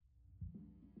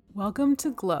Welcome to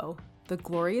GLOW, the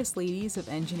Glorious Ladies of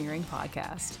Engineering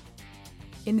podcast.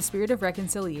 In the spirit of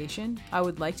reconciliation, I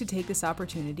would like to take this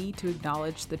opportunity to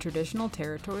acknowledge the traditional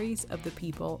territories of the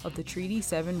people of the Treaty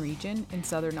 7 region in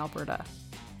southern Alberta.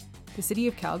 The city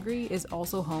of Calgary is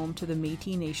also home to the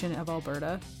Métis Nation of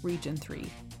Alberta, Region 3.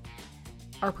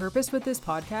 Our purpose with this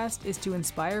podcast is to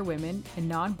inspire women and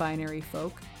non-binary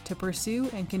folk to pursue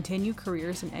and continue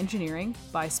careers in engineering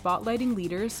by spotlighting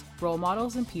leaders, role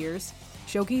models, and peers,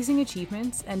 showcasing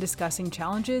achievements, and discussing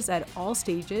challenges at all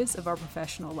stages of our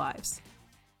professional lives.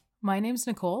 My name's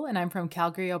Nicole, and I'm from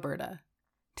Calgary, Alberta.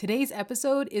 Today's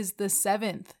episode is the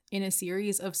 7th in a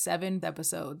series of 7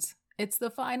 episodes. It's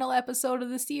the final episode of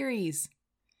the series.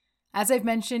 As I've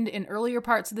mentioned in earlier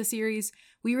parts of the series,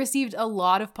 we received a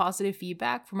lot of positive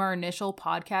feedback from our initial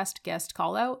podcast guest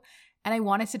call-out, and I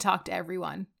wanted to talk to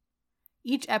everyone.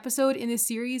 Each episode in this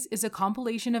series is a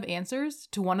compilation of answers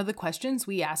to one of the questions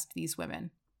we asked these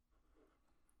women.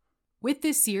 With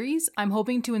this series, I'm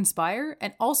hoping to inspire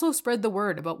and also spread the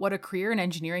word about what a career in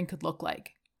engineering could look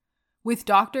like. With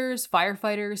doctors,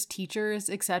 firefighters, teachers,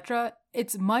 etc.,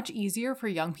 it's much easier for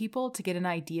young people to get an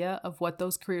idea of what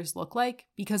those careers look like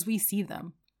because we see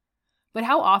them. But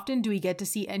how often do we get to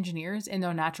see engineers in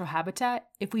their natural habitat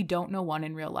if we don't know one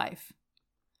in real life?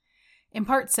 In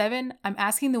part 7, I'm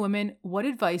asking the women what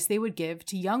advice they would give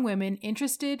to young women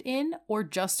interested in or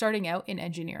just starting out in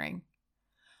engineering.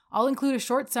 I'll include a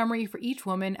short summary for each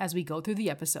woman as we go through the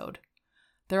episode.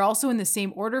 They're also in the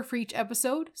same order for each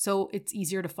episode, so it's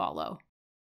easier to follow.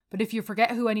 But if you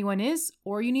forget who anyone is,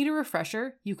 or you need a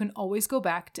refresher, you can always go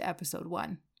back to episode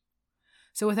 1.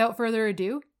 So without further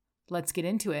ado, let's get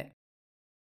into it.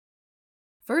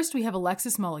 First, we have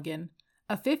Alexis Mulligan,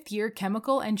 a 5th-year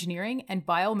chemical engineering and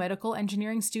biomedical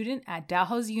engineering student at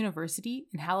Dalhousie University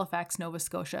in Halifax, Nova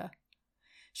Scotia.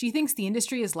 She thinks the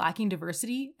industry is lacking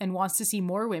diversity and wants to see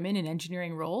more women in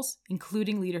engineering roles,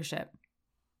 including leadership.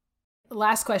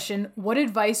 Last question, what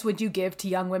advice would you give to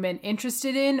young women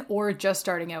interested in or just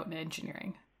starting out in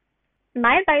engineering?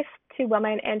 My advice to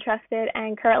women interested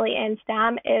and currently in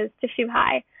STEM is to shoot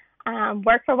high.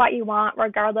 Work for what you want,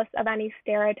 regardless of any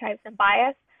stereotypes and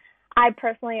bias. I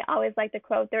personally always like to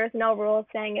quote, there is no rule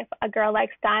saying if a girl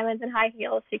likes diamonds and high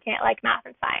heels, she can't like math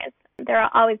and science. There will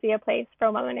always be a place for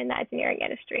women in the engineering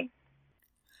industry.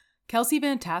 Kelsey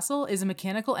Van Tassel is a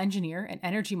mechanical engineer and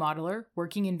energy modeler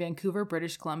working in Vancouver,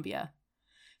 British Columbia.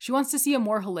 She wants to see a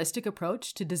more holistic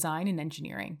approach to design and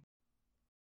engineering.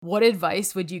 What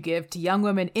advice would you give to young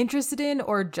women interested in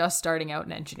or just starting out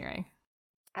in engineering?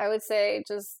 I would say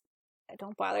just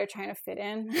don't bother trying to fit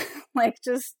in.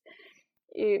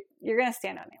 You're going to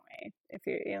stand out anyway. If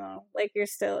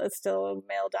it's still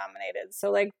male dominated.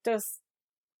 So just,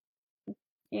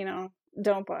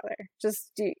 don't bother.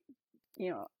 Just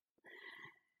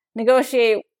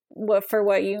negotiate for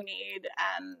what you need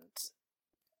and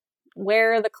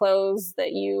wear the clothes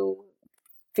that you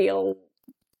feel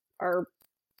are,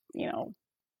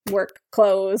 work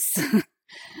clothes.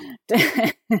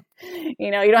 You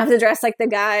don't have to dress like the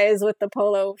guys with the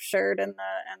polo shirt and the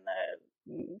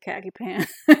khaki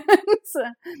pants.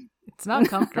 It's not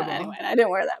comfortable. Anyway, I didn't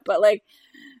wear that, but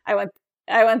I went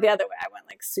the other way. I went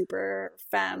super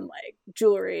femme,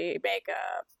 jewelry,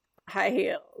 makeup, high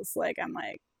heels.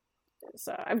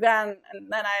 So I've gone, and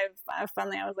then I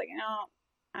finally I was like,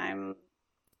 I'm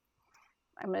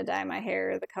gonna dye my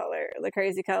hair the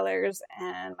crazy colors,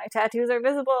 and my tattoos are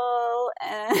visible,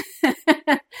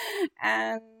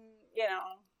 and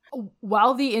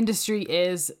While the industry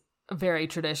is very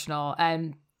traditional,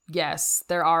 and yes,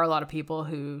 there are a lot of people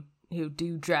who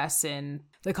do dress in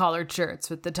the collared shirts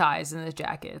with the ties and the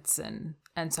jackets and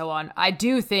so on. I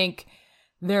do think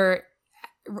there,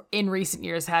 in recent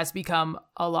years, has become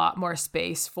a lot more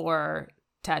space for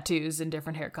tattoos and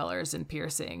different hair colors and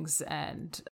piercings.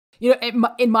 And,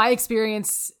 in my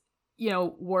experience,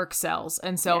 work sells.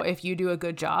 And so if you do a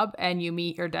good job and you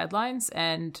meet your deadlines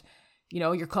and,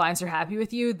 your clients are happy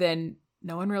with you, then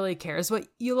no one really cares what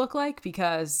you look like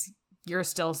because you're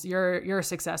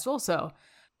successful. So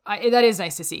that is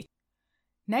nice to see.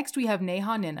 Next, we have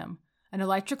Neha Ninam, an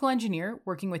electrical engineer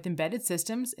working with embedded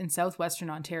systems in southwestern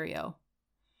Ontario.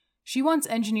 She wants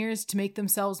engineers to make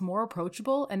themselves more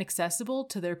approachable and accessible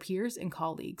to their peers and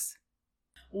colleagues.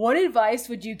 What advice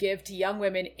would you give to young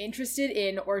women interested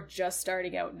in or just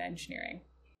starting out in engineering?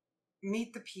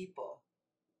 Meet the people.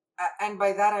 And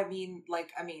by that I mean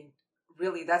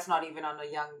really that's not even on a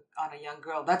young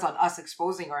girl. That's on us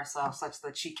exposing ourselves such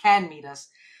that she can meet us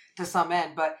to some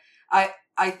end. But I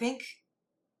think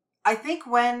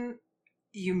when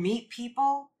you meet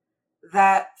people,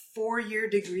 that 4-year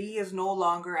degree is no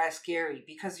longer as scary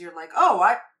because you're like,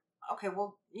 okay,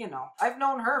 well, I've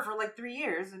known her for like 3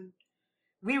 years and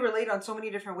we relate on so many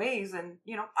different ways, and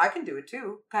I can do it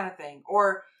too, kind of thing.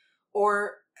 Or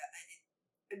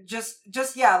just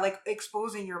yeah, like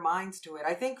exposing your minds to it.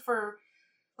 I think for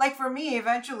me,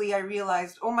 eventually I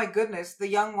realized, oh my goodness, the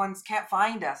young ones can't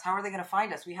find us. How are they going to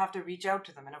find us? We have to reach out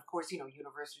to them. And of course,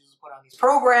 universities put on these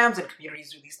programs and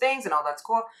communities do these things and all that's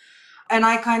cool. And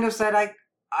I kind of said,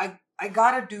 I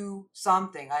gotta do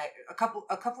something. A couple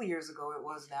of years ago, it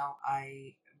was now,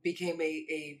 I became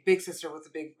a big sister with the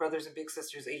Big Brothers and Big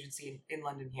Sisters agency in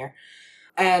London here.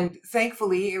 And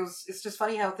thankfully, it's just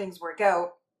funny how things work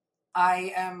out.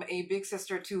 I am a big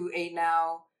sister to a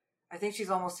now, I think she's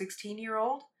almost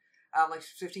 16-year-old, like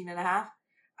 15 and a half.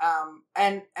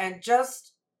 And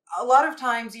just a lot of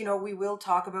times, we will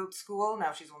talk about school.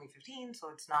 Now she's only 15, so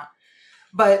it's not,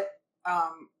 but,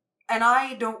 and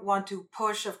I don't want to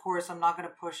push, of course, I'm not going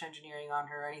to push engineering on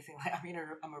her or anything like,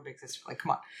 I'm her big sister, like,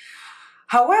 come on.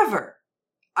 However,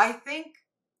 I think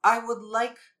I would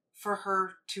like for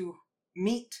her to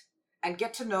meet and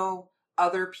get to know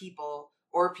other people,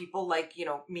 or people like,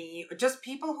 me, just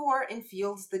people who are in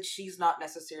fields that she's not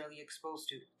necessarily exposed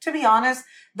to. To be honest,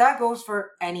 that goes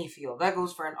for any field. That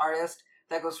goes for an artist,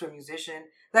 that goes for a musician,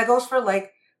 that goes for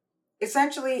like,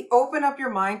 essentially open up your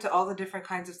mind to all the different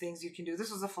kinds of things you can do. This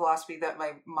was a philosophy that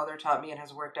my mother taught me and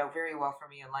has worked out very well for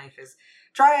me in life, is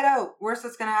try it out. Worst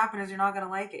that's going to happen is you're not going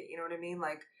to like it. You know what I mean?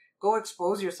 Like, go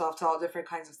expose yourself to all different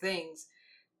kinds of things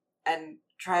and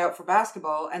try out for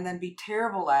basketball and then be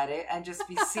terrible at it and just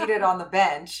be seated on the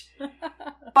bench,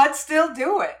 but still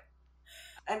do it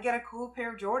and get a cool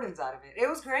pair of Jordans out of it. It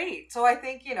was great. So I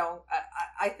think,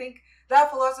 I think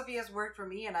that philosophy has worked for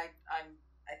me, and I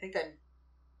think I'm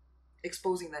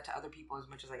exposing that to other people as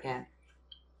much as I can.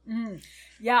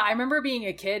 Yeah, I remember being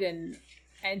a kid and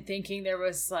thinking there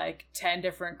was like 10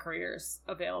 different careers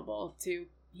available to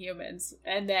humans,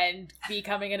 and then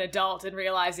becoming an adult and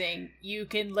realizing you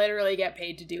can literally get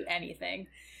paid to do anything.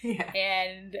 Yeah.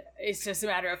 And it's just a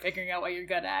matter of figuring out what you're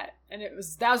good at. And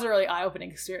that was a really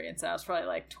eye-opening experience. I was probably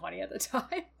like 20 at the time.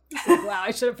 Like, wow,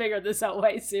 I should have figured this out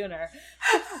way sooner.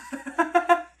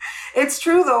 It's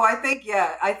true though. I think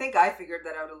I figured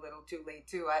that out a little too late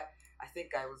too. I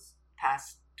think I was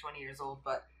past 20 years old,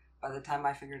 but by the time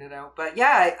I figured it out. But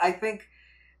yeah, I think,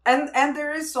 and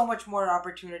there is so much more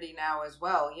opportunity now as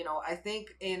well. I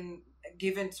think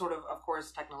given sort of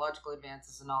course, technological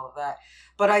advances and all of that,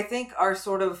 but I think our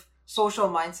sort of social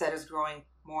mindset is growing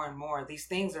more and more. These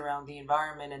things around the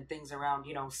environment and things around,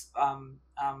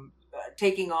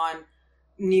 taking on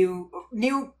new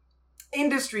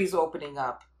industries opening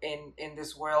up in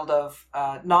this world of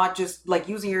not just like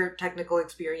using your technical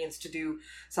experience to do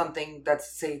something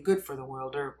that's, say, good for the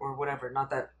world or whatever. Not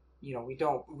that,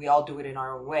 we all do it in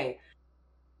our own way.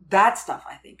 That stuff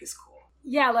I think is cool.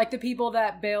 Yeah, like the people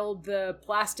that build the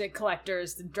plastic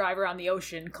collectors that drive around the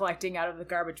ocean collecting out of the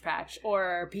garbage patch,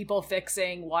 or people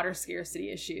fixing water scarcity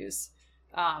issues.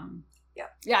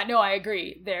 Yeah, no, I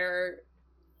agree. They're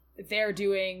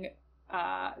doing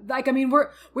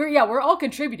we're all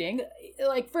contributing.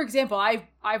 Like, for example, I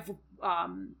do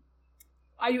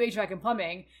HVAC and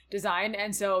plumbing design,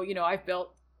 and so I've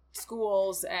built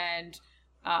schools and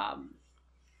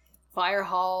fire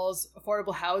halls,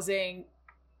 affordable housing,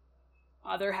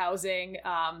 other housing,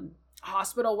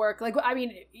 hospital work. Like,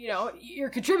 you're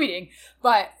contributing,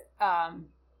 but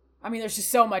there's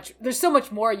just so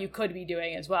much more you could be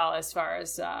doing as well, as far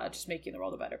as just making the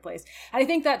world a better place. And I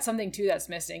think that's something too that's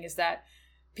missing, is that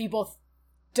people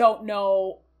don't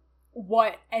know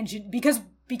what because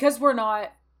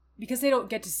they don't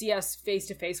get to see us face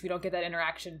to face. We don't get that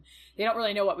interaction. They don't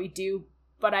really know what we do.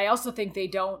 But I also think they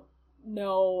don't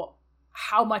know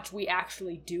how much we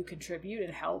actually do contribute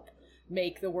and help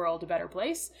make the world a better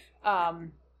place.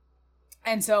 And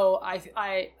so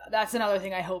I that's another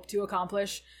thing I hope to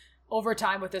accomplish over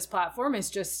time with this platform, is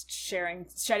just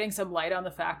shedding some light on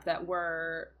the fact that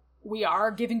we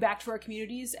are giving back to our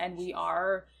communities, and we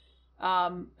are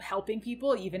helping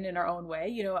people even in our own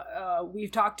way.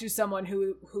 We've talked to someone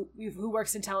who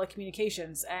works in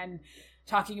telecommunications and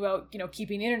talking about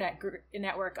keeping the internet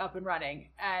network up and running,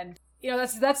 and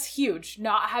that's huge.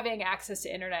 Not having access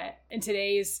to internet in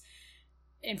today's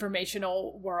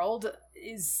informational world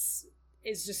is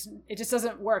just, it just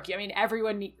doesn't work.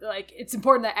 Everyone, it's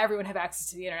important that everyone have access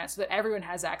to the internet so that everyone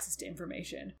has access to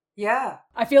information. Yeah.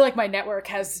 I feel like my network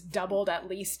has doubled at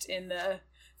least in the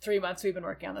 3 months we've been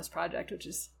working on this project, which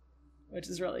is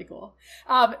really cool.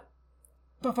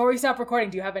 Before we stop recording,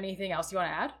 do you have anything else you want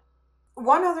to add?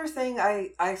 One other thing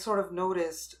I sort of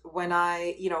noticed when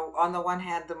I, on the one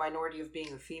hand, the minority of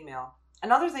being a female.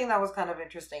 Another thing that was kind of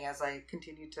interesting as I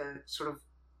continued to sort of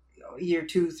year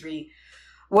 2, 3,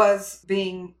 was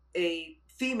being a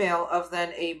female of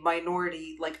then a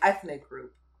minority, like, ethnic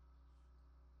group.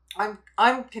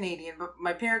 I'm Canadian, but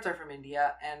my parents are from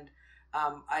India, and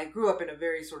I grew up in a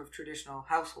very sort of traditional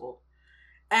household.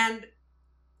 And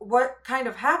what kind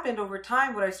of happened over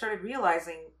time, what I started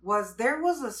realizing was there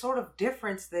was a sort of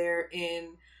difference there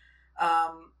in,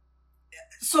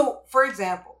 so for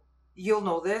example, you'll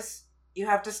know this, you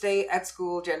have to stay at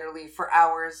school generally for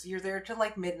hours. You're there till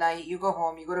like midnight, you go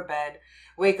home, you go to bed,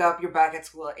 wake up, you're back at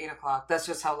school at 8 o'clock. That's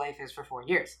just how life is for 4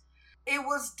 years. It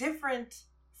was different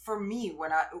for me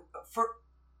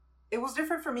it was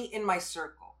different for me in my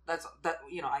circle.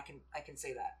 I can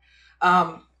say that.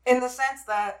 In the sense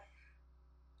that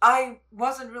I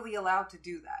wasn't really allowed to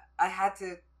do that.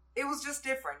 It was just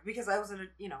different because I was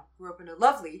grew up in a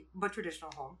lovely but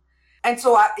traditional home. And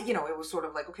so it was sort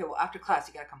of like, okay, well, after class,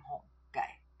 you got to come home, guy.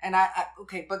 And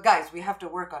okay, but guys, we have to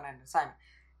work on an assignment.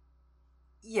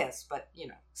 Yes, but,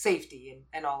 safety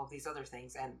and all of these other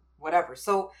things and whatever.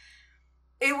 So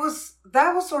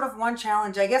that was sort of one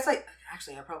challenge. I guess I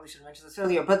probably should have mentioned this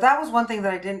earlier, but that was one thing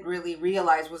that I didn't really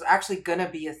realize was actually going to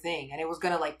be a thing. And it was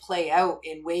going to like play out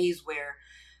in ways where,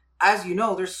 as you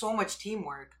know, there's so much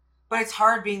teamwork, but it's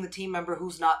hard being the team member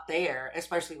who's not there,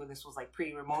 especially when this was like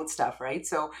pre-remote stuff, right?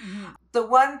 So The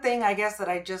one thing I guess that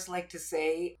I just like to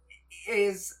say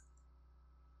is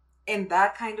in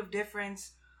that kind of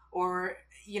difference, or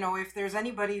if there's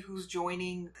anybody who's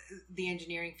joining the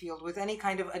engineering field with any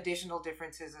kind of additional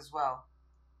differences as well,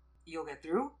 you'll get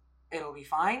through. It'll be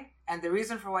fine. And the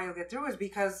reason for why you'll get through is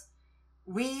because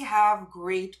we have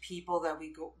great people that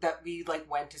we like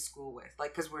went to school with,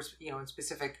 like, because we're, in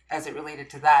specific as it related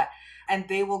to that, and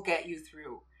they will get you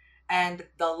through. And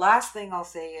the last thing I'll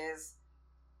say is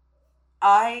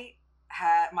I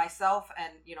had myself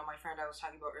and, my friend I was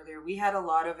talking about earlier, we had a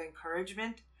lot of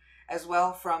encouragement as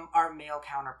well from our male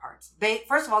counterparts.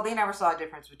 First of all, they never saw a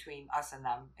difference between us and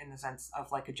them in the sense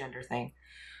of like a gender thing.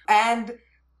 And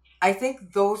I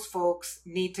think those folks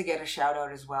need to get a shout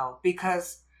out as well,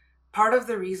 because part of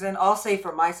the reason, I'll say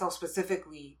for myself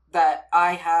specifically, that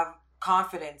I have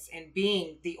confidence in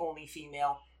being the only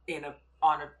female in a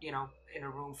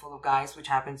room full of guys, which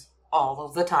happens all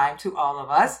of the time to all of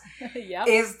us, Yep.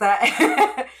 is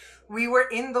that we were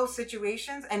in those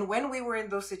situations. And when we were in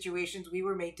those situations, we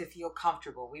were made to feel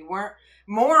comfortable. We weren't,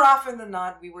 more often than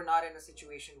not, we were not in a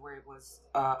situation where it was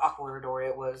awkward, or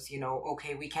it was,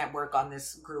 okay, we can't work on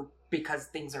this group because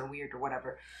things are weird or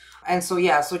whatever. And so,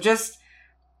 yeah, so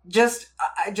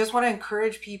I just want to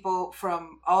encourage people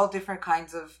from all different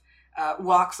kinds of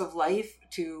walks of life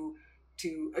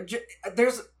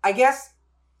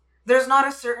there's not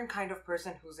a certain kind of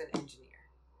person who's an engineer.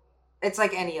 It's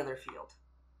like any other field,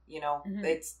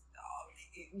 It's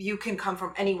you can come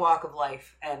from any walk of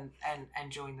life and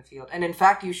join the field. And in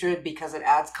fact, you should, because it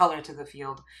adds color to the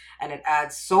field and it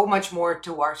adds so much more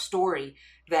to our story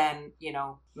than,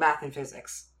 math and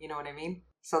physics. You know what I mean?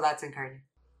 So that's encouraging.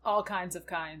 All kinds of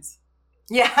kinds.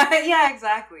 Yeah,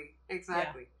 exactly.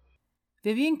 Yeah.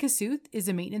 Vivian Kasuth is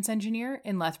a maintenance engineer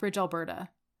in Lethbridge, Alberta.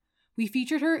 We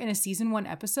featured her in a season 1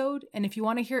 episode, and if you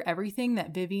want to hear everything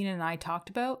that Vivian and I talked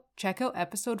about, check out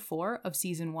episode 4 of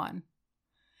season 1.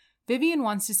 Vivian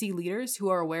wants to see leaders who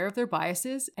are aware of their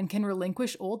biases and can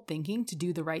relinquish old thinking to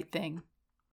do the right thing.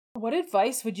 What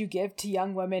advice would you give to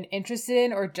young women interested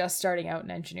in or just starting out in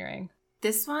engineering?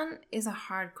 This one is a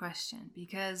hard question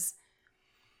because,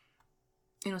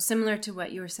 similar to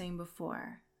what you were saying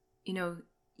before,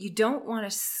 you don't want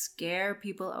to scare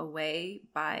people away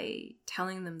by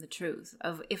telling them the truth.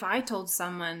 If I told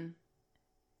someone,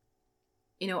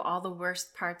 all the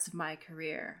worst parts of my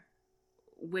career,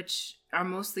 which are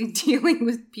mostly dealing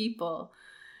with people,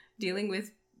 who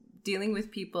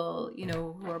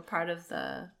are part of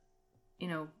the,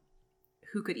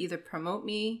 who could either promote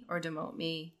me or demote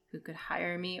me, who could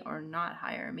hire me or not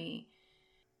hire me,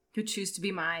 who choose to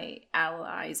be my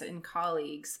allies and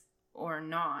colleagues or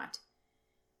not.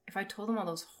 If I told them all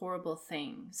those horrible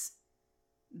things,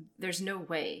 there's no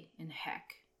way in heck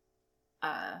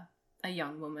a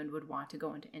young woman would want to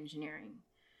go into engineering.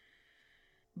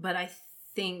 But I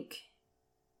think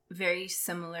very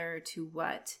similar to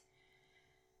what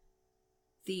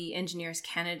the Engineers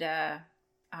Canada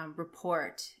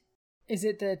report. Is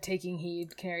it the Taking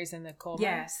Heed, Canaries in the Coal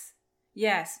Mine?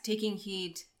 Yes, Taking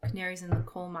Heed, Canaries in the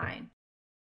Coal Mine.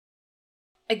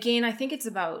 Again, I think it's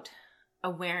about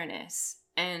awareness.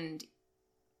 And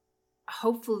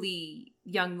hopefully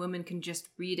young women can just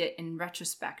read it in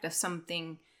retrospect of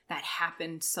something that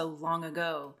happened so long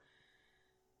ago,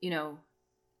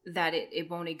 that it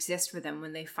won't exist for them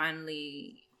when they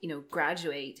finally,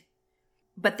 graduate.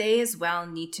 But they as well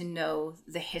need to know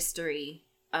the history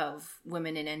of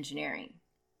women in engineering.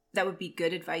 That would be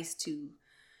good advice to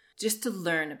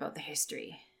learn about the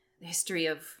history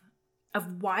of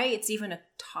why it's even a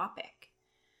topic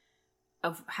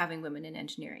of having women in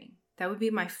engineering. That would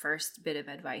be my first bit of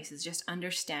advice, is just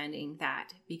understanding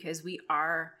that, because we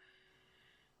are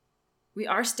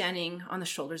standing on the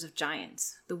shoulders of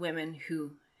giants, the women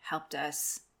who helped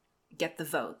us get the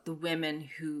vote, the women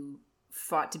who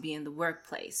fought to be in the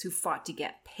workplace, who fought to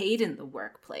get paid in the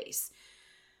workplace.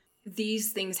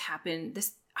 These things happened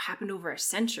over a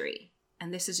century,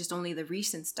 and this is just only the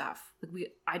recent stuff.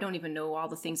 I don't even know all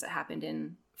the things that happened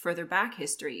in further back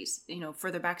histories,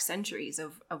 further back centuries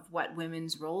of what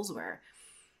women's roles were.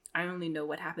 I only know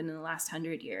what happened in the last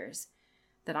 100 years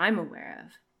that I'm aware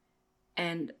of.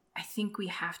 And I think we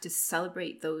have to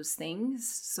celebrate those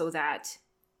things, so that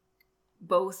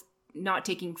both not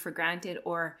taking for granted,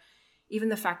 or even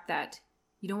the fact that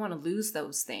you don't want to lose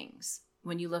those things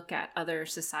when you look at other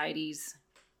societies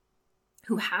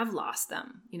who have lost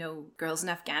them. Girls in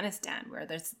Afghanistan, where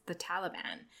there's the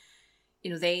Taliban,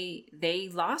 they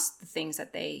lost the things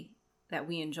that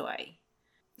we enjoy.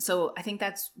 So I think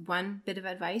that's one bit of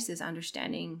advice, is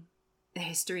understanding the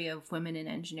history of women in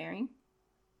engineering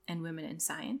and women in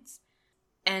science.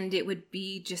 And it would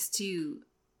be just to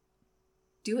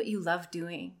do what you love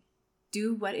doing.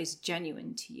 Do what is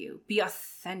genuine to you. Be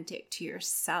authentic to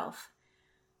yourself.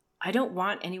 I don't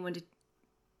want anyone to,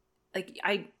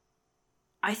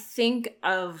 I think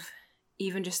of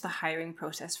even just the hiring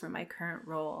process for my current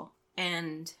role,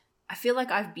 and I feel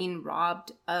like I've been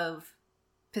robbed of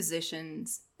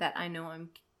positions that I know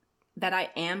that I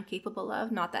am capable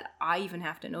of. Not that I even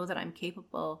have to know that I'm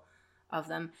capable of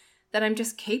them, that I'm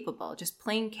just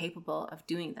plain capable of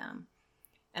doing them.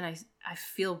 And I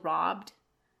feel robbed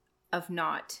of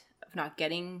not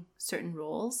getting certain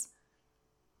roles.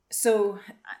 So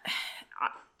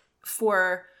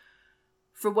for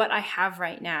what I have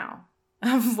right now,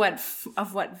 of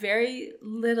what very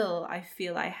little I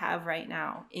feel I have right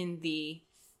now in the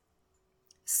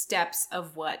steps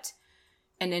of what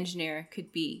an engineer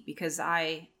could be, because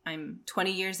I'm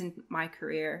 20 years in my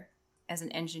career as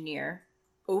an engineer,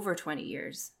 over 20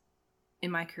 years in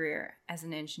my career as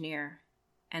an engineer,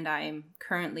 and I'm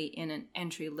currently in an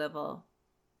entry-level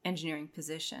engineering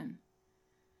position.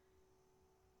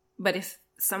 But if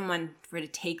someone were to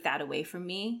take that away from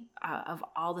me, of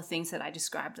all the things that I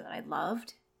described that I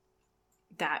loved,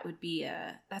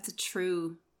 that's a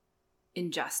true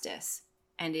injustice.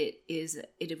 And it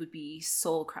would be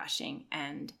soul crushing.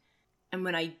 And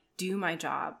when I do my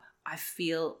job, I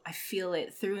feel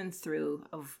it through and through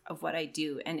of what I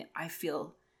do. And I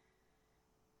feel,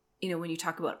 when you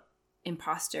talk about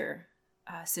imposter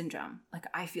syndrome,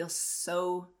 I feel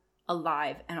so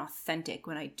alive and authentic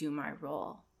when I do my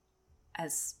role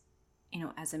as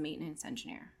a maintenance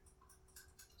engineer.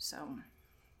 So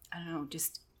I don't know,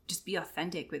 just be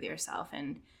authentic with yourself,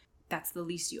 and that's the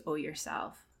least you owe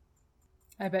yourself.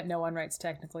 I bet no one writes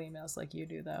technical emails like you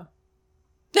do, though.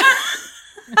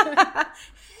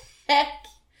 Heck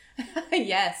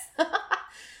yes.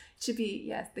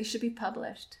 They should be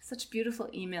published. Such beautiful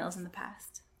emails in the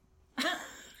past.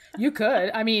 You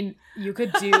could. I mean, you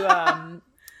could do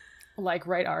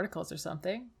write articles or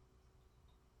something.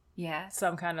 Yeah.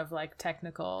 Some kind of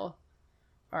technical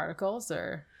articles,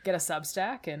 or get a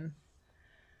Substack and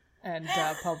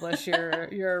publish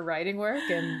your writing work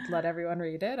and let everyone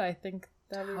read it. I think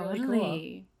that'd be really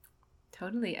cool.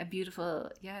 Totally. A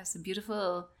beautiful.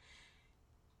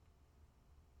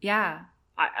 Yeah.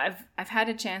 I've had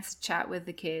a chance to chat with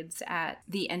the kids at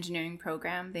the engineering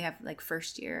program. They have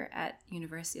first year at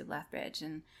University of Lethbridge,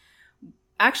 and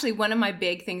actually one of my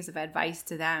big things of advice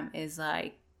to them is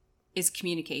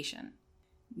communication.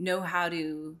 Know how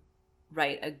to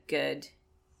write a good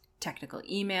technical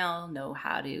email, know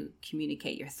how to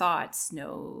communicate your thoughts,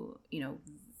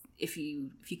 if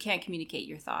you can't communicate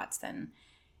your thoughts, then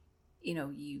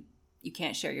you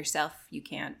can't share yourself, you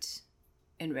can't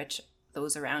enrich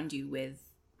those around you with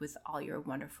all your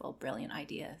wonderful, brilliant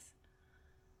ideas.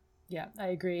 Yeah, I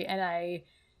agree. And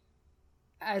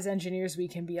as engineers, we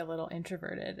can be a little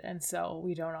introverted, and so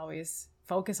we don't always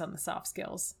focus on the soft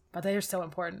skills, but they are so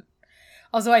important.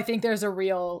 Also, I think there's a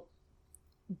real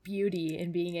beauty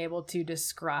in being able to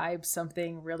describe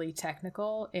something really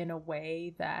technical in a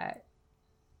way that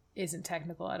isn't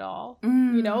technical at all.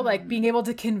 Being able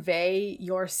to convey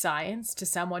your science to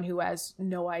someone who has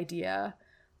no idea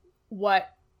what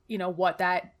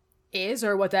that is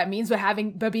or what that means,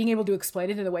 but being able to explain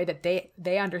it in a way that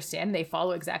they understand, they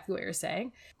follow exactly what you're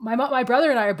saying. My brother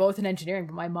and I are both in engineering,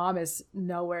 but my mom is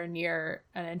nowhere near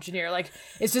an engineer. Like,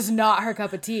 it's just not her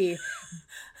cup of tea.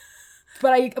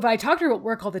 But I talk to her about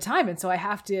work all the time, and so I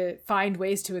have to find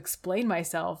ways to explain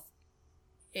myself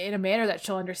in a manner that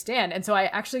she'll understand. And so I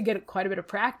actually get quite a bit of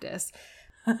practice.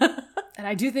 And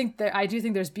I do think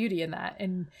there's beauty in that.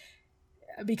 And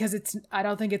because I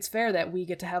don't think it's fair that we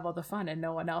get to have all the fun and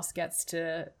no one else gets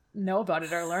to know about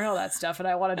it or learn all that stuff. And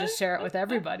I want to just share it with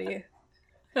everybody.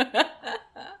 Yeah.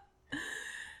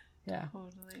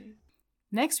 Totally.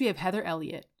 Next, we have Heather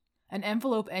Elliott, an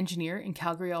envelope engineer in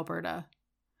Calgary, Alberta.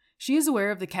 She is aware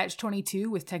of the catch-22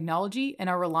 with technology and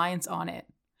our reliance on it,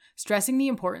 stressing the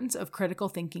importance of critical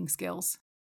thinking skills.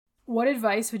 What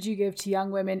advice would you give to young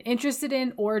women interested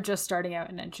in or just starting out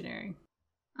in engineering?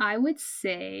 I would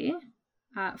say,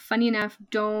 funny enough,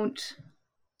 don't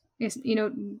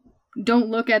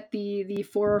look at the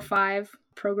 4 or 5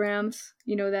 programs,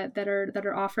 that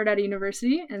are offered at a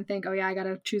university and think, oh yeah, I got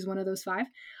to choose one of those 5.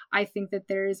 I think that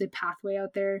there is a pathway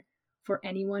out there for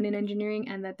anyone in engineering,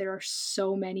 and that there are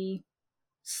so many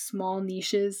small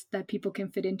niches that people can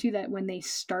fit into that when they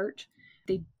start,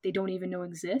 they don't even know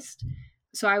exist.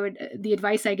 So the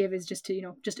advice I give is just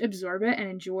to, just absorb it and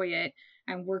enjoy it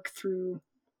and work through,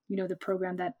 the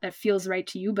program that feels right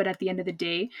to you. But at the end of the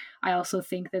day, I also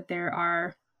think that there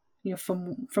are,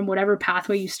 from whatever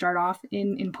pathway you start off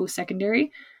in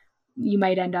post-secondary, you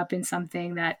might end up in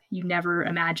something that you never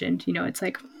imagined. It's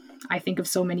like, I think of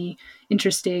so many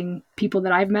interesting people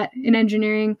that I've met in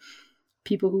engineering,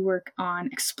 people who work on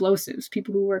explosives,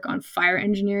 people who work on fire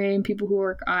engineering, people who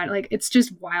work on, it's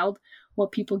just wild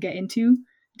what people get into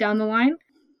down the line.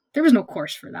 There was no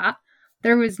course for that.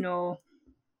 There was no,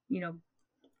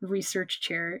 research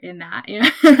chair in that,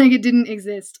 it didn't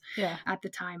exist at the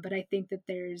time. But I think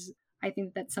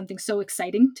that's something so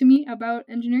exciting to me about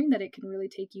engineering, that it can really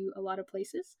take you a lot of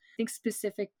places. I think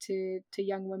specific to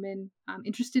young women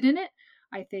interested in it,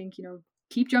 I think,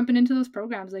 keep jumping into those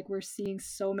programs. Like, we're seeing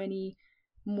so many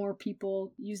more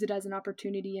people use it as an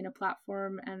opportunity and a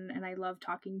platform. And I love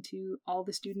talking to all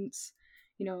the students,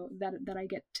 that I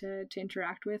get to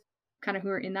interact with, kind of who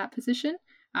are in that position,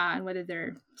 and whether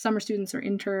they're summer students or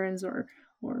interns or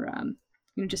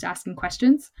just asking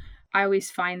questions. I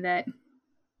always find that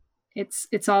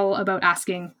it's all about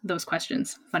asking those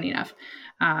questions, funny enough.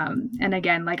 And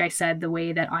again, like I said, the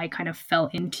way that I kind of fell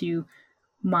into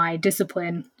my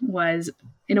discipline was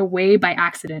in a way by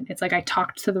accident. It's like I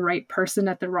talked to the right person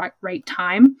at the right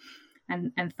time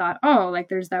and thought, oh, like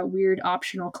there's that weird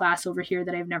optional class over here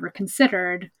that I've never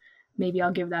considered. Maybe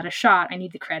I'll give that a shot. I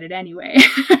need the credit anyway.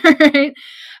 Right.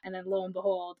 And then lo and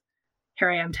behold, here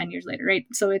I am 10 years later. Right.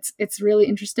 So it's really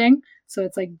interesting. So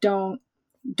it's like, don't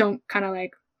kind of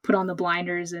like put on the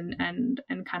blinders and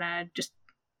kind of just,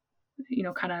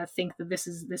 kind of think that this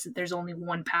there's only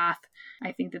one path.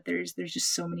 I think that there's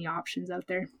just so many options out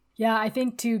there. Yeah, I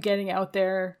think too, getting out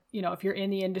there, if you're in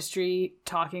the industry,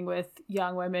 talking with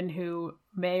young women who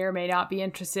may or may not be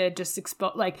interested, just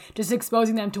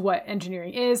exposing them to what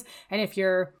engineering is. And if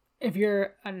you're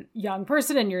a young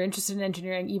person and you're interested in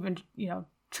engineering, even,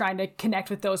 trying to connect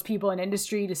with those people in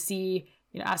industry to see,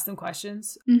 ask them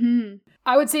questions. Mm-hmm.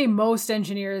 I would say most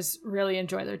engineers really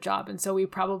enjoy their job. And so we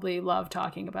probably love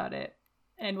talking about it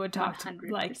and would talk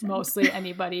 100%. To mostly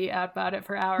anybody about it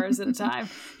for hours at a time.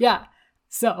 Yeah.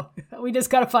 So we just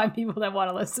got to find people that want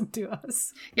to listen to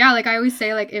us. Yeah. Like I always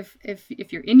say, like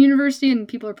if you're in university and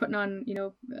people are putting on,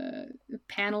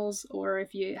 panels, or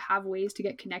if you have ways to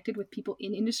get connected with people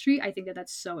in industry, I think that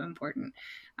that's so important.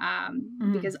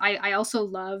 Because I also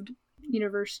loved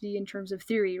university in terms of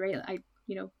theory, right?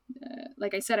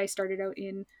 Like I said, I started out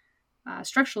in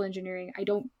structural engineering. I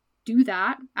don't do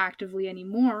that actively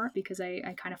anymore because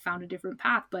I kind of found a different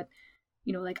path, but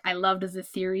I loved the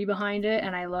theory behind it,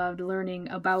 and I loved learning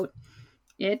about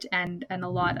it, and a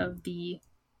lot of the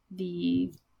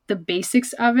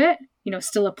basics of it,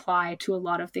 still apply to a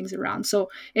lot of things around.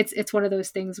 So it's one of those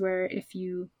things where if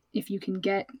you can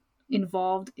get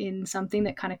involved in something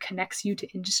that kind of connects you to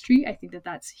industry, I think that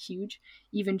that's huge.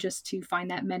 Even just to find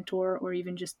that mentor, or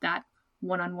even just that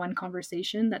one-on-one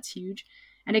conversation, that's huge.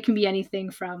 And it can be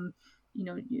anything from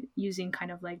using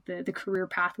kind of like the career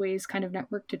pathways kind of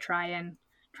network to trying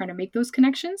to make those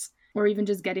connections, or even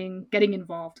just getting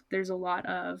involved. There's a lot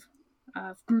of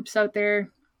groups out there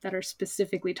that are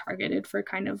specifically targeted for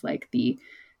kind of like the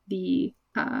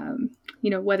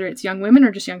whether it's young women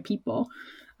or just young people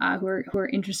who are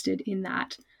interested in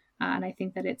that. And I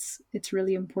think that it's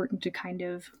really important to kind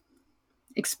of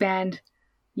expand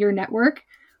your network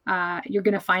You're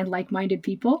going to find like-minded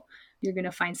people. You're going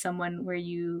to find someone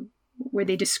where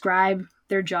they describe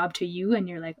their job to you and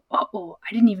you're like, oh,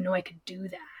 I didn't even know I could do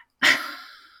that.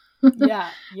 Yeah.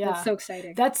 That's so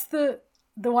exciting. That's the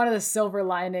one of the silver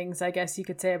linings, I guess you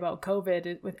could say, about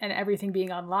COVID and everything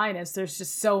being online is there's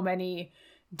just so many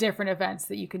different events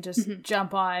that you can just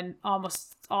jump on.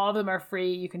 Almost all of them are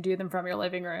free. You can do them from your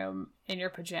living room in your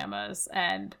pajamas,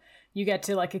 and you get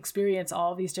to like experience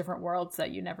all these different worlds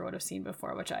that you never would have seen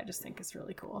before, which I just think is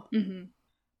really cool.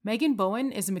 Megan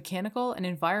Bowen is a mechanical and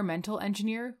environmental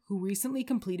engineer who recently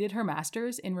completed her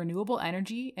master's in renewable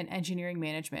energy and engineering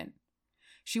management.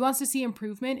 She wants to see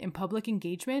improvement in public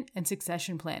engagement and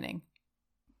succession planning.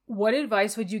 What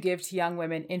advice would you give to young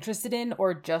women interested in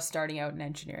or just starting out in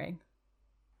engineering?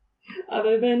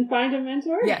 Other than find a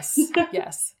mentor? Yes.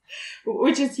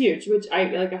 Which is huge, which I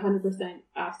 100%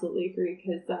 absolutely agree,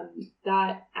 because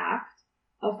that act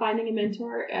of finding a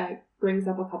mentor brings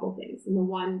up a couple things. Number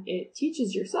one, it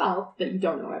teaches yourself that you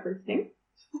don't know everything.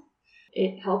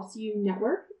 It helps you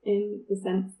network in the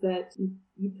sense that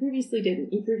you previously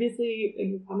didn't. You previously, when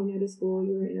you're coming out of school,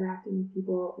 you were interacting with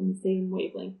people in the same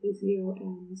wavelength as you,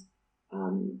 and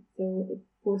so it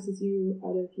forces you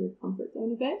out of your comfort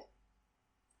zone a bit.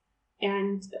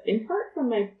 And in part from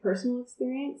my personal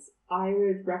experience, I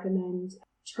would recommend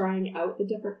trying out the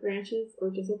different branches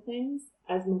or disciplines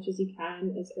as much as you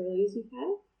can, as early as you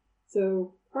can.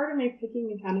 So part of my picking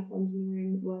mechanical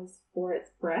engineering was for its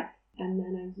breadth. And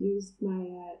then I've used my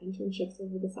internships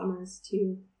over the summers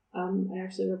to, I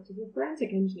actually worked as a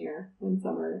forensic engineer one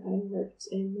summer. I worked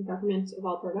in the government of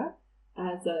Alberta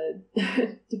as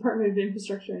a Department of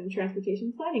Infrastructure and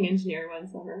Transportation planning engineer one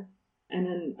summer. And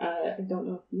then, I don't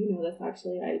know if you know this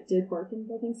actually, I did work in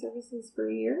building services for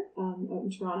a year out in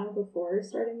Toronto before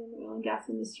starting in the oil and gas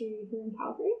industry here in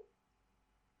Calgary.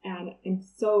 And I'm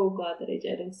so glad that I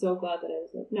did. I'm so glad that I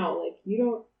was like, no, like, you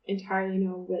don't entirely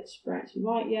know which branch you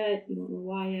want yet. You don't know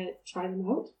why yet. Try them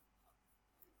out.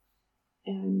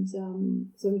 And so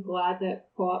I'm glad that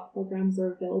co-op programs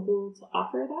are available to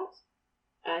offer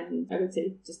that. And I would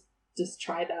say just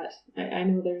try that. I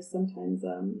know there's sometimes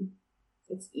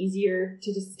it's easier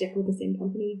to just stick with the same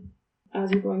company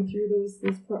as you're going through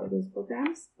those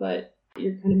programs, but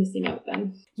you're kind of missing out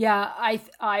then. Yeah,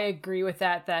 I agree with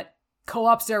that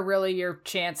co-ops are really your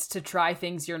chance to try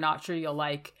things you're not sure you'll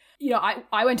like. You know,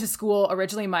 I went to school,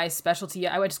 originally my specialty,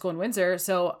 I went to school in Windsor,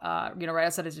 so, right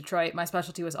outside of Detroit, my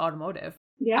specialty was automotive.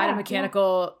 Yeah, I had a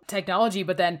mechanical technology,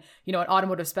 but then, an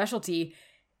automotive specialty.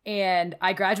 And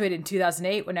I graduated in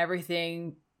 2008 when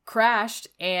everything crashed,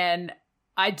 and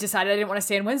I decided I didn't want to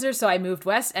stay in Windsor, so I moved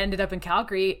west, ended up in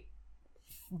Calgary.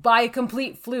 By a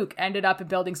complete fluke, ended up in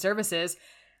building services.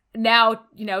 Now,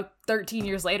 13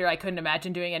 years later, I couldn't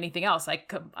imagine doing anything else.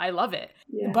 I love it.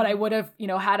 Yeah. But I would have,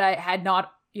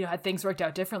 had things worked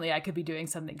out differently, I could be doing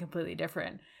something completely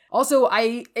different. Also,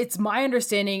 it's my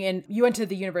understanding, and you went to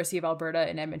the University of Alberta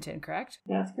in Edmonton, correct?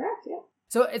 That's correct, yeah.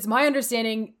 So it's my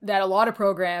understanding that a lot of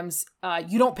programs,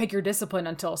 you don't pick your discipline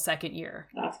until second year.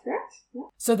 That's correct. Yeah.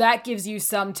 So that gives you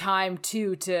some time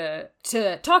too to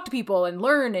talk to people and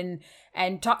learn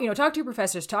and talk to your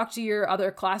professors, talk to your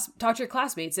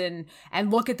classmates and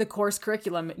look at the course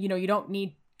curriculum.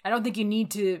 I don't think you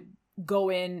need to go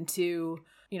into,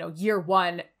 year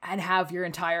one and have your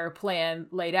entire plan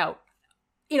laid out.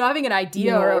 Having an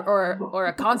idea or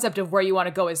a concept of where you want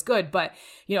to go is good. But,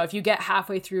 if you get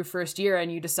halfway through first year and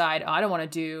you decide, I don't want to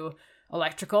do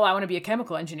electrical, I want to be a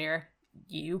chemical engineer,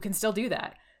 you can still do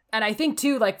that. And I think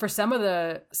too, like for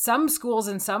some schools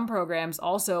and some programs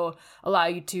also allow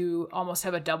you to almost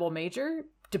have a double major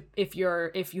if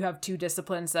you have two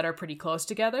disciplines that are pretty close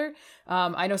together.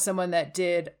 I know someone that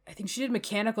I think she did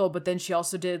mechanical, but then she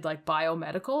also did like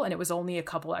biomedical, and it was only a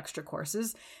couple extra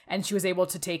courses, and she was able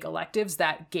to take electives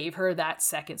that gave her that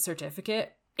second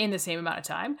certificate in the same amount of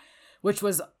time, which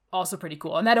was also pretty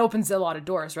cool. And that opens a lot of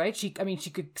doors, right? She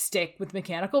could stick with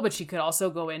mechanical, but she could also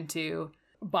go into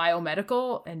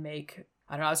biomedical and make,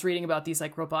 I don't know, I was reading about these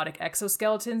like robotic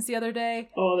exoskeletons the other day.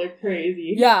 Oh, they're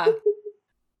crazy. Yeah.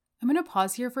 I'm going to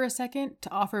pause here for a second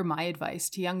to offer my advice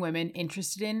to young women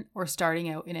interested in or starting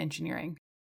out in engineering.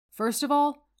 First of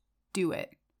all, do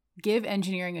it. Give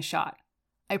engineering a shot.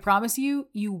 I promise you,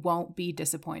 you won't be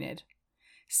disappointed.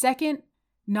 Second,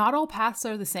 not all paths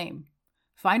are the same.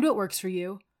 Find what works for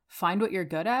you, find what you're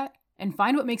good at, and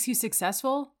find what makes you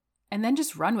successful, and then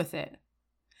just run with it.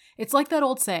 It's like that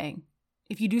old saying,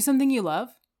 if you do something you love,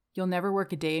 you'll never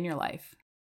work a day in your life.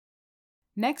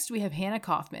 Next, we have Hannah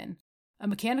Kaufman, a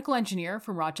mechanical engineer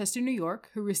from Rochester, New York,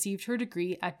 who received her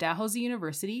degree at Dalhousie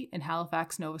University in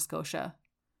Halifax, Nova Scotia.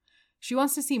 She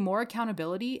wants to see more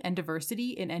accountability and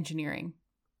diversity in engineering.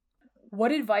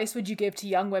 What advice would you give to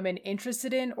young women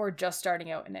interested in or just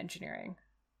starting out in engineering?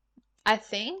 I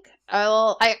think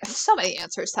I so many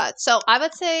answers to that. So I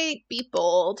would say be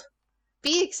bold.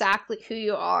 Be exactly who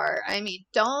you are. I mean,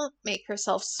 don't make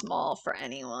yourself small for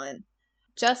anyone.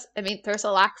 There's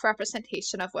a lack of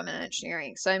representation of women in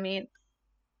engineering. So, I mean,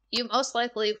 you most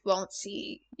likely won't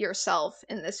see yourself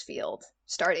in this field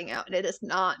starting out. It does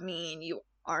not mean you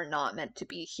are not meant to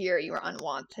be here, you are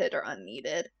unwanted or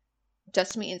unneeded. It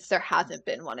just means there hasn't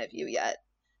been one of you yet.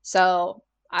 So,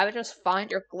 I would just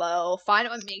find your glow, find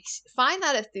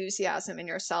that enthusiasm in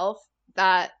yourself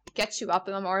that gets you up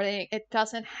in the morning. It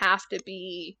doesn't have to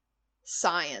be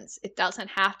science. It doesn't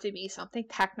have to be something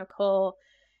technical.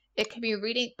 It could be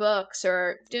reading books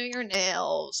or doing your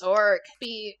nails, or it could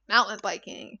be mountain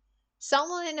biking.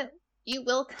 You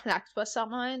will connect with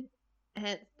someone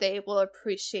and they will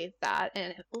appreciate that.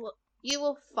 And you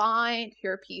will find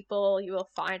your people. You will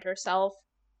find yourself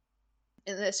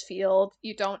in this field.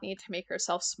 You don't need to make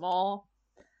yourself small.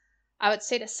 I would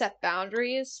say to set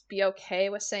boundaries, be okay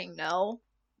with saying no,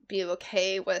 be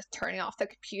okay with turning off the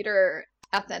computer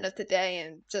at the end of the day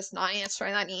and just not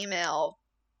answering that email,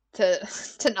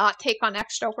 to not take on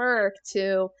extra work,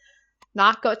 to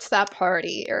not go to that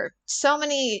party, or so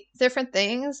many different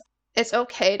things. It's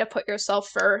okay to put yourself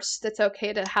first. It's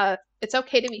okay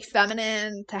to be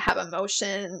feminine, to have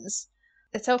emotions.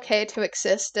 It's okay to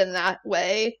exist in that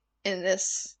way in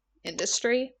this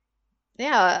industry.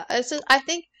 Yeah, I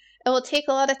think it will take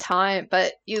a lot of time,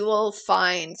 but you will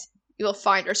find your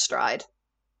stride,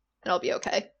 and it'll be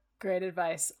okay. Great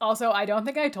advice. Also, I don't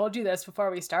think I told you this before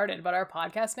we started, but our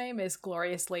podcast name is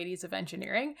Glorious Ladies of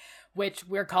Engineering, which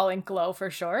we're calling GLOW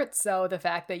for short. So the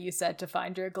fact that you said to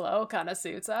find your glow kind of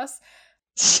suits us.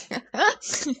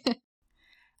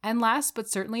 And last but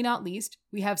certainly not least,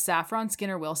 we have Saffron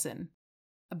Skinner Wilson,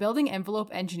 a building envelope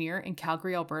engineer in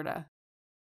Calgary, Alberta.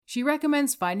 She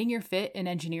recommends finding your fit in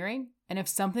engineering, and if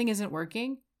something isn't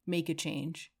working, make a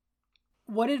change.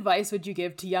 What advice would you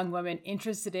give to young women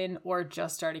interested in or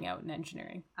just starting out in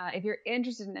engineering? If you're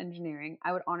interested in engineering,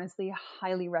 I would honestly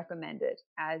highly recommend it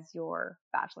as your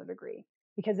bachelor degree,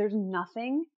 because there's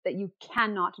nothing that you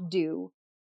cannot do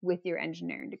with your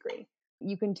engineering degree.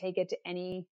 You can take it to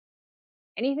anything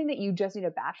that you just need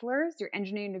a bachelor's. Your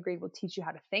engineering degree will teach you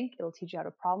how to think. It'll teach you how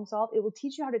to problem solve. It will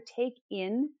teach you how to take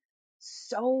in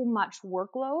so much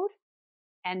workload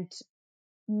and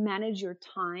manage your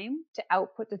time to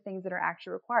output the things that are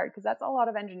actually required. Because that's a lot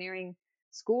of engineering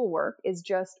schoolwork, is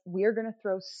just, we're going to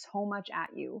throw so much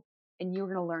at you and you're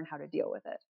going to learn how to deal with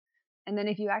it. And then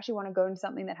if you actually want to go into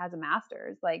something that has a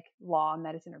master's, like law,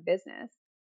 medicine, or business,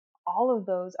 all of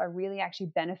those are really actually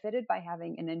benefited by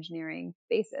having an engineering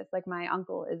basis. Like my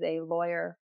uncle is a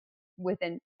lawyer with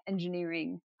an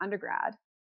engineering undergrad,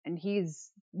 and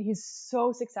he's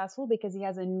so successful because he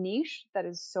has a niche that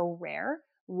is so rare.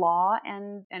 Law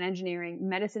and engineering,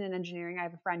 medicine and engineering. I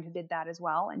have a friend who did that as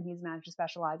well, and he's managed to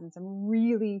specialize in some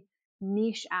really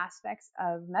niche aspects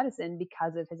of medicine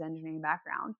because of his engineering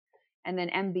background. And then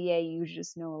MBA, you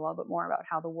just know a little bit more about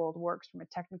how the world works from a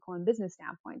technical and business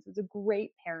standpoint. So it's a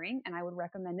great pairing, and I would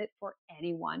recommend it for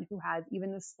anyone who has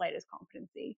even the slightest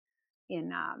competency in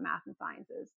math and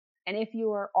sciences. And if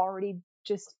you are already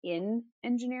just in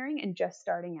engineering and just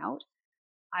starting out,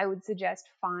 I would suggest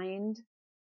find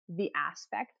the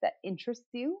aspect that interests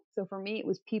you. So for me, it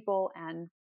was people and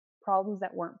problems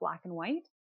that weren't black and white.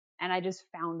 And I just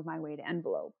found my way to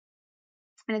envelope.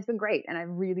 And it's been great. And I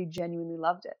really genuinely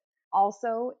loved it.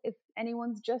 Also, if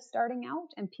anyone's just starting out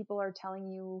and people are telling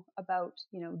you about,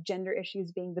 gender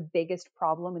issues being the biggest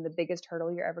problem and the biggest hurdle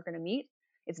you're ever going to meet,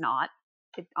 it's not.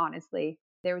 Honestly,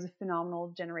 there was a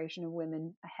phenomenal generation of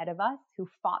women ahead of us who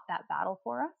fought that battle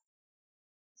for us,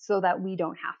 so that we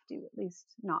don't have to, at least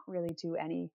not really to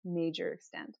any major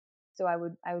extent. So I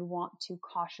would want to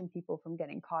caution people from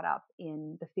getting caught up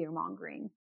in the fear mongering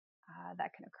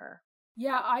that can occur.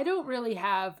 Yeah, I don't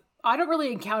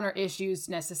really encounter issues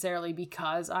necessarily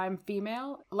because I'm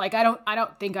female. Like I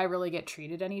don't think I really get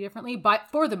treated any differently, but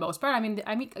for the most part,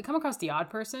 I come across the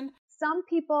odd person. Some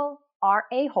people are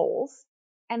a-holes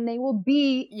and they will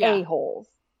be a-holes.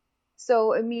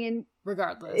 So,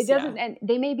 regardless, it doesn't, and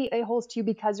they may be a-holes to you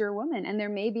because you're a woman, and there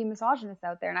may be misogynists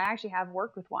out there. And I actually have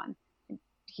worked with one.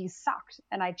 He sucked,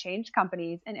 and I changed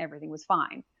companies, and everything was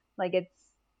fine. Like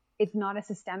it's not a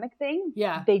systemic thing.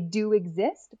 Yeah, they do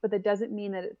exist, but that doesn't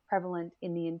mean that it's prevalent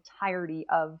in the entirety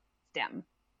of STEM.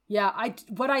 Yeah,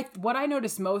 what I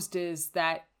notice most is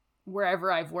that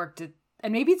wherever I've worked,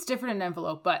 and maybe it's different in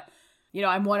envelope, but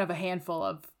I'm one of a handful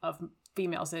of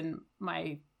females in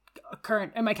my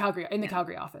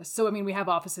Calgary office. So we have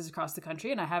offices across the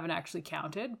country, and I haven't actually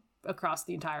counted, across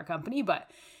the entire company.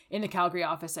 But in the Calgary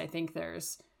office, I think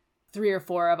there's 3 or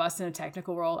 4 of us in a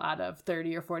technical role out of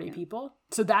 30 or 40 people.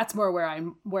 So that's more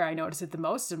where I notice it the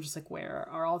most. I'm just like, where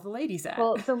are all the ladies at?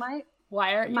 Well, so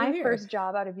why aren't you my here? first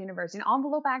job out of university, and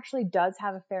Envelope actually does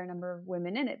have a fair number of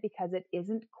women in it because it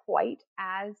isn't quite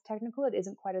as technical. It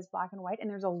isn't quite as black and white, and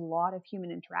there's a lot of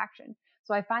human interaction.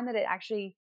 So I find that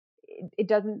it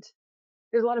doesn't,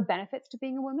 there's a lot of benefits to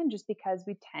being a woman just because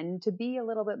we tend to be a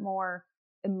little bit more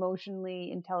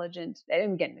emotionally intelligent.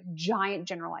 And again, giant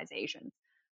generalizations,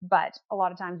 but a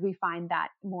lot of times we find that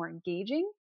more engaging,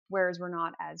 whereas we're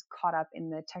not as caught up in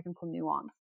the technical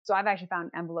nuance. So I've actually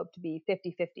found Envelope to be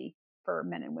 50-50 for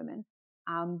men and women.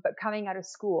 But coming out of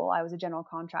school, I was a general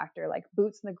contractor, like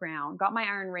boots in the ground, got my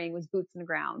iron ring, was boots in the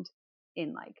ground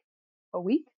in like a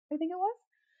week, I think it was.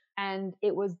 And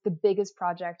it was the biggest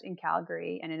project in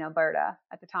Calgary and in Alberta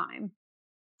at the time.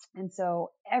 And so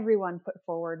everyone put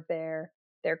forward their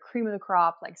cream of the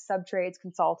crop, like sub-trades,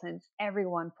 consultants,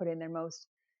 everyone put in their most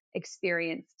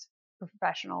experienced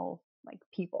professional like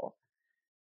people.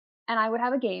 And I would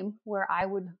have a game where I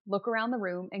would look around the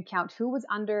room and count who was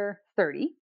under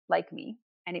 30, like me.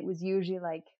 And it was usually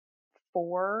like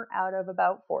 4 out of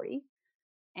about 40.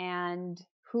 And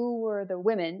who were the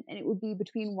women? And it would be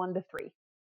between 1 to 3.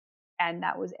 And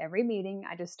that was every meeting.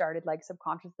 I just started like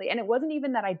subconsciously. And it wasn't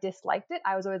even that I disliked it.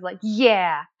 I was always like,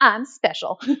 yeah, I'm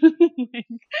special.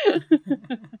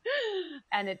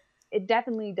 And it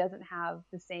definitely doesn't have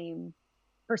the same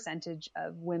percentage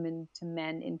of women to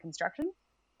men in construction.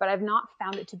 But I've not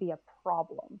found it to be a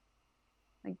problem.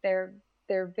 Like there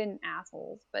have been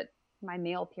assholes, but my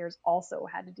male peers also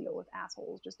had to deal with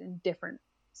assholes just in different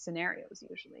scenarios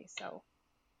usually. So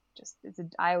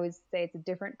I always say it's a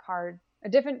different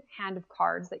hand of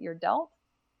cards that you're dealt,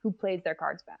 who plays their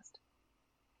cards best.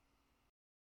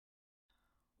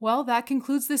 Well, that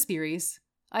concludes the series.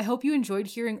 I hope you enjoyed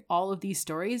hearing all of these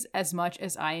stories as much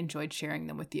as I enjoyed sharing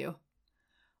them with you.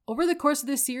 Over the course of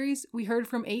this series, we heard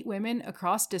from 8 women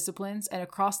across disciplines and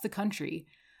across the country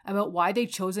about why they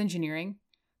chose engineering,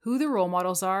 who their role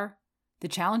models are, the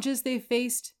challenges they've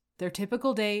faced, their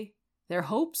typical day, their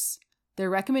hopes, their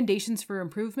recommendations for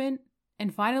improvement,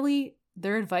 and finally,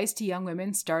 their advice to young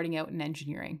women starting out in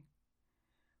engineering.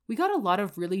 We got a lot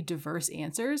of really diverse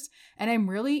answers, and I'm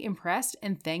really impressed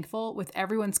and thankful with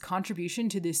everyone's contribution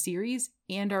to this series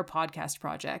and our podcast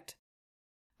project.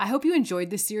 I hope you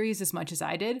enjoyed this series as much as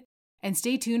I did, and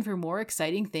stay tuned for more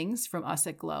exciting things from us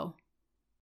at Glow.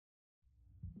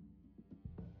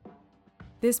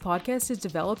 This podcast is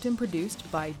developed and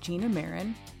produced by Gina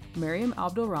Marin, Miriam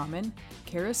Abdulrahman,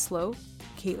 Kara Sloat,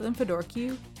 Caitlin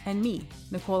Fedorkiw, and me,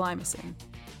 Nicole Imison.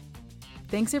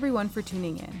 Thanks everyone for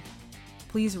tuning in.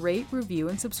 Please rate, review,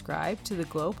 and subscribe to the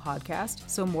Glow podcast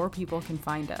so more people can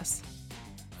find us.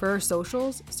 For our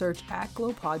socials, search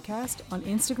 @Glow Podcast on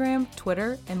Instagram,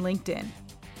 Twitter, and LinkedIn.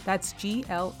 That's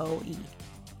GLOE.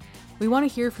 We want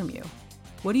to hear from you.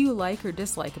 What do you like or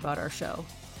dislike about our show?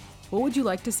 What would you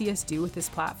like to see us do with this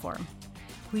platform?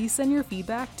 Please send your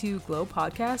feedback to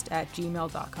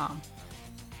glowpodcast@gmail.com.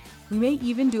 We may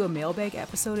even do a mailbag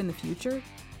episode in the future,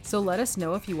 so let us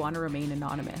know if you want to remain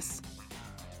anonymous.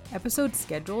 Episode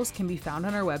schedules can be found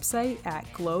on our website at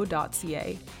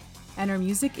glow.ca. And our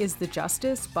music is The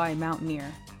Justice by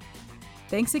Mountaineer.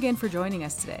 Thanks again for joining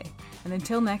us today, and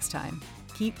until next time,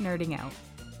 keep nerding out.